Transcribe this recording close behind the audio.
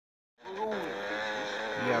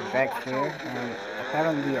we are back here, and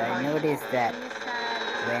apparently I noticed that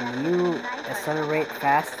when you accelerate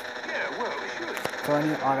fast,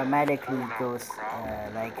 Tony automatically goes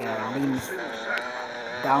leans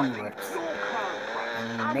downwards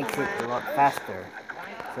and makes it a lot faster.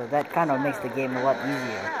 So that kind of makes the game a lot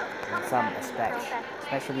easier in some aspects,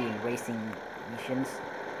 especially in racing missions.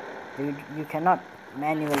 You cannot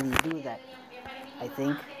manually do that, I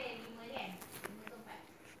think.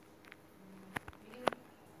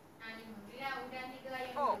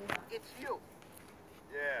 Oh, it's you.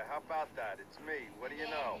 Yeah, how about that? It's me. What do you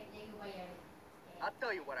know? I'll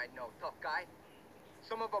tell you what I know, tough guy.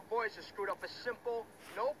 Some of our boys have screwed up a simple,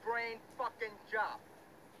 no-brain fucking job.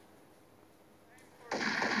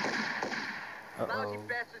 Lousy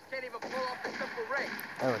bastards can't even pull off a simple race.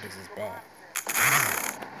 Oh, this is bad.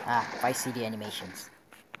 Vice City animations.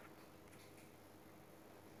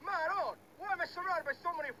 Maron, why am I surrounded by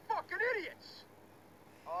so many fucking idiots?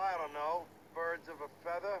 Oh, I don't know. Birds of a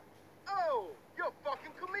feather? Oh, you're a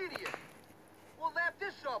fucking comedian. Well, laugh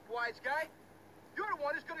this off, wise guy. You're the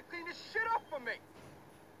one who's gonna clean this shit up for me.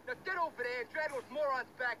 Now get over there and drag those morons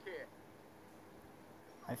back here.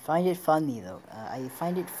 I find it funny though. I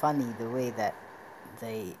find it funny the way that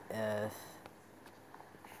they the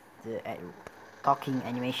talking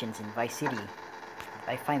animations in Vice City.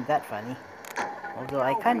 I find that funny. Although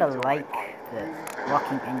I kind of like the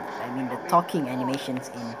talking animations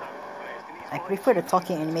in. I prefer the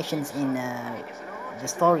talking animations in the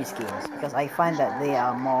stories games because I find that they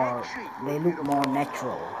look more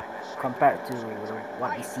natural compared to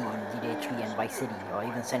what we see in GTA 3 and Vice City or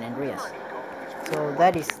even San Andreas. So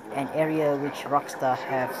that is an area which Rockstar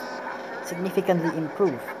have significantly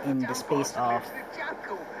improved in the space of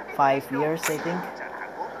 5 years, I think.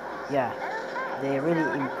 Yeah, they really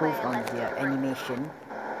improved on their animation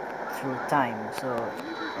through time. So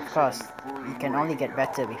of course, it can only get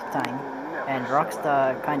better with time, and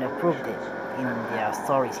Rockstar kind of proved it in their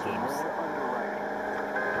stories games.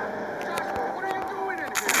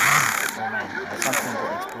 Oh man, there's something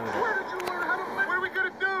that exploded. What are we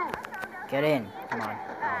gonna do? Get in, come on. Oh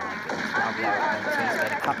my goodness, now we are being chased by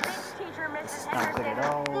the cops. This is not good at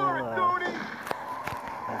all.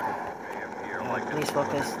 Please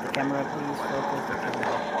focus the camera, please focus the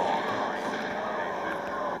camera.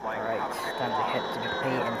 Alright, time to head to the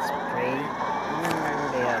pay and spray.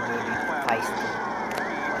 Ooh, they are really feisty.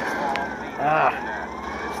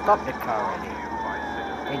 Stop the car already.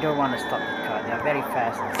 They don't want to stop the car, they are very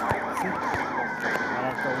fast. See? What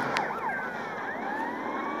I told you.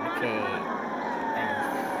 Okay, I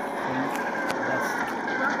think let's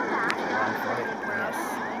run for it, yes.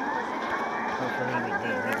 Hopefully we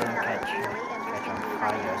don't catch on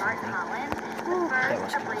fire or something. That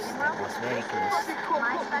was close, that was very close.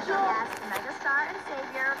 My special guest, megastar and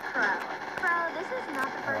savior, Crow. Crow, this is not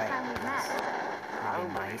the first time we've met.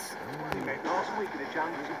 Really nice.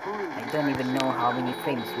 I don't even know how many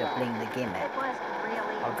frames we are playing the game at.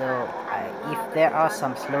 Although, if there are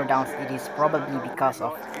some slowdowns, it is probably because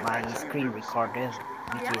of my screen recorder,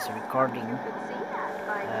 which is recording,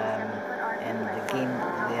 and the game,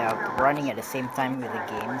 they are running at the same time with the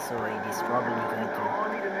game, so it is probably going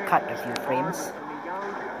to cut a few frames.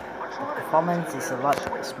 The performance is a lot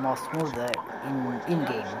more smoother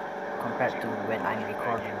in-game compared to when I'm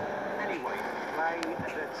recording.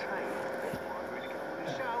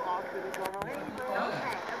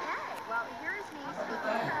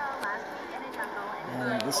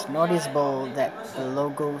 And it's noticeable that the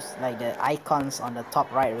logos, like the icons on the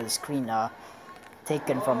top right of the screen, are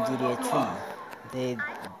taken from GTA 3. They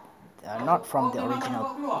are not from the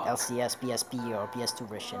original LCS, PSP or PS2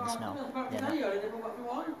 versions, no, they're not.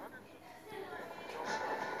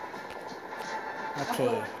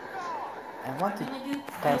 Okay, I want to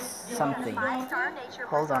test something.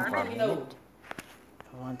 Hold on for a minute.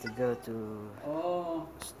 I want to go to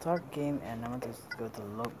start game and I want to go to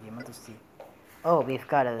log game. I want to see. Oh, we've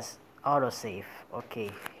got a autosave.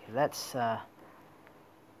 Okay, let's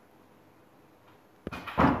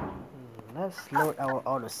load our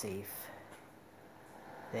autosave.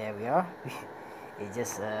 There we are. It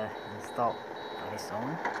just installed on its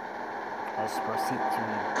own. Let's proceed to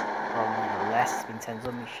probably the last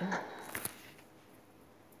Vincenzo mission.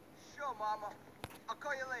 Sure, Mama. I'll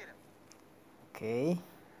call you later. Okay.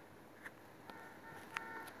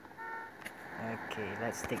 Okay,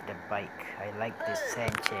 let's take the bike. I like this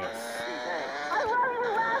Sanchez.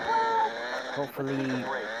 Hopefully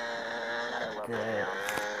the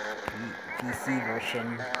PC version,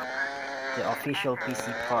 the official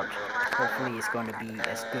PC port, hopefully is going to be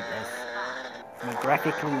as good as, I mean,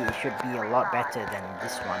 graphically it should be a lot better than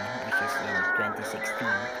this one, which is in 2016.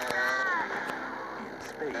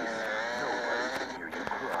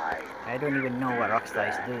 don't even know what Rockstar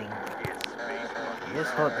is doing. I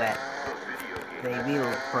just hope that they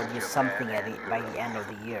will produce something by the end of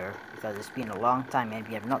the year, because it's been a long time and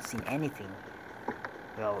we have not seen anything.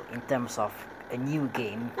 Well, in terms of a new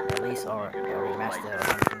game release or a remaster or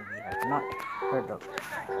something, we have not heard of.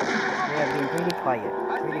 They have been really quiet,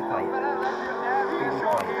 really quiet, really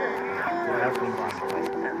quiet. Yeah, they have been really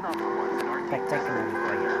quiet, spectacularly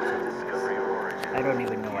quiet. So I don't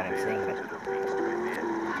even know what I'm saying, but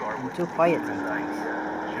I'm too quiet sometimes.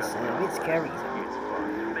 It's a bit scary.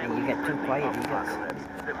 And you get too quiet, you get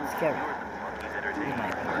scary. In my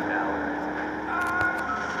opinion.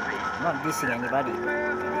 I'm not dissing anybody, but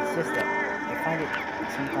it's just that I find it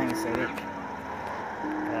sometimes a bit,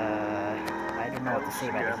 I don't know what to say,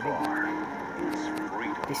 but it's a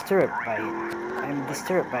bit disturbed by it. I'm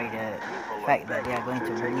disturbed by the fact that they are going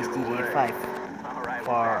to release GTA 5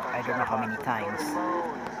 for I don't know how many times.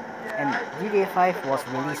 And GTA 5 was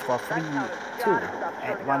released for free too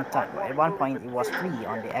at one time. At one point, it was free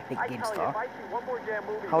on the Epic Game Store.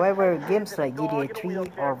 However, games like GTA 3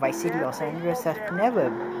 or Vice City or San Andreas have never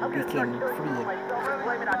became free.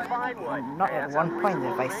 And not at one point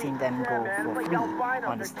have I seen them go for free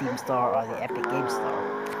on the Steam Store or the Epic Game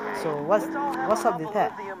Store. So what's up with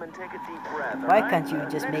that? Why can't you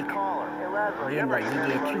just make a game like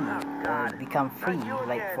GTA 3 become free,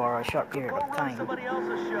 like for a short period of time?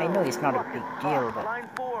 I know it's not a big deal, but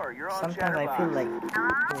sometimes I feel like,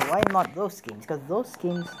 why not those games? Because those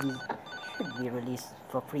games should be released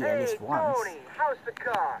for free at least once. Toni, how's the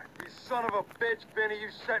car? You son of a bitch, Benny, you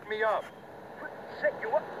set me up. Set you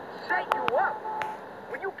up? Set you up?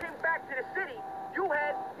 When you came back to the city, you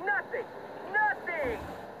had nothing. Nothing!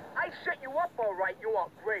 I set you up all right, you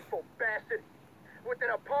ungrateful bastard. With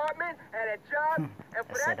an apartment and a job, and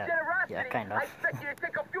for that generosity, yeah, kind of. I expect you to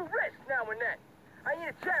take a few risks now and then. I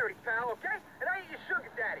ain't a charity, pal, okay? And I ain't your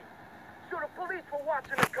sugar daddy. So the police for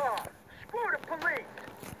watching the car. Screw the police.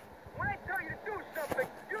 When I tell you to do something,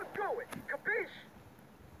 you do it. Capiche?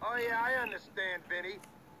 Oh, yeah, I understand, Vinny.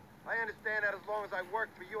 I understand that as long as I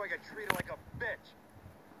work for you, I get treated like a bitch.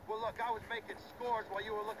 Well, look, I was making scores while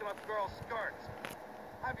you were looking up girls' skirts.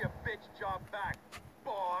 Have your bitch job back,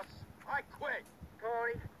 boss. I quit.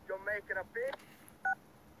 Toni, you're making a bitch?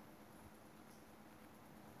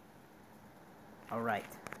 Alright,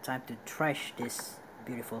 time to trash this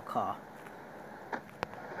beautiful car.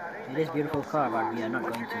 It is a beautiful car, but we are not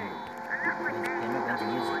going to use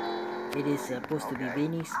it. It is supposed to be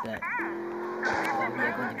Vinny's, but we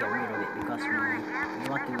are going to get rid of it because we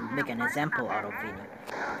want to make an example out of Vinny.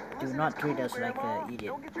 Do not treat us like an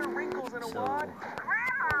idiot. So,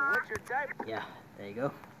 yeah, there you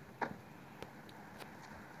go.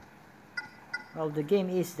 Well, the game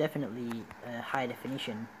is definitely high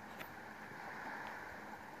definition,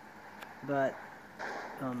 but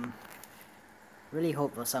really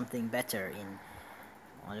hope for something better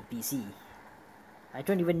on the PC. I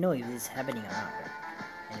don't even know if this is happening or not.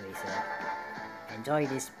 But anyways, enjoy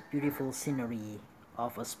this beautiful scenery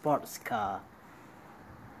of a sports car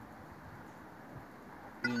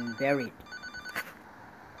being buried.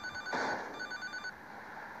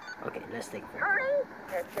 Okay, let's take it. Toni,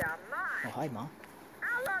 it's your mom. Oh, hi, Mom.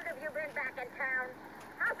 How long have you been back in town?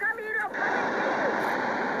 How come you don't come and see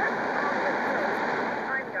me?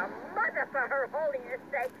 I'm your mother, for her holiness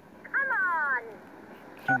sake. Come on.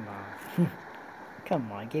 Come on.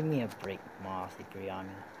 Come on, give me a break, Ma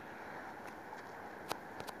Cipriani.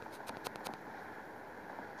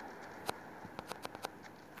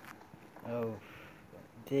 Oh,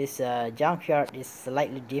 this junkyard is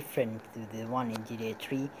slightly different to the one in GTA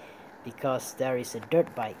 3 because there is a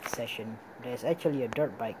dirt bike session. There's actually a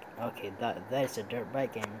dirt bike. Okay, that is a dirt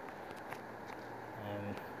bike, and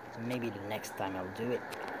maybe the next time I'll do it,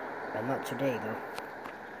 but not today though.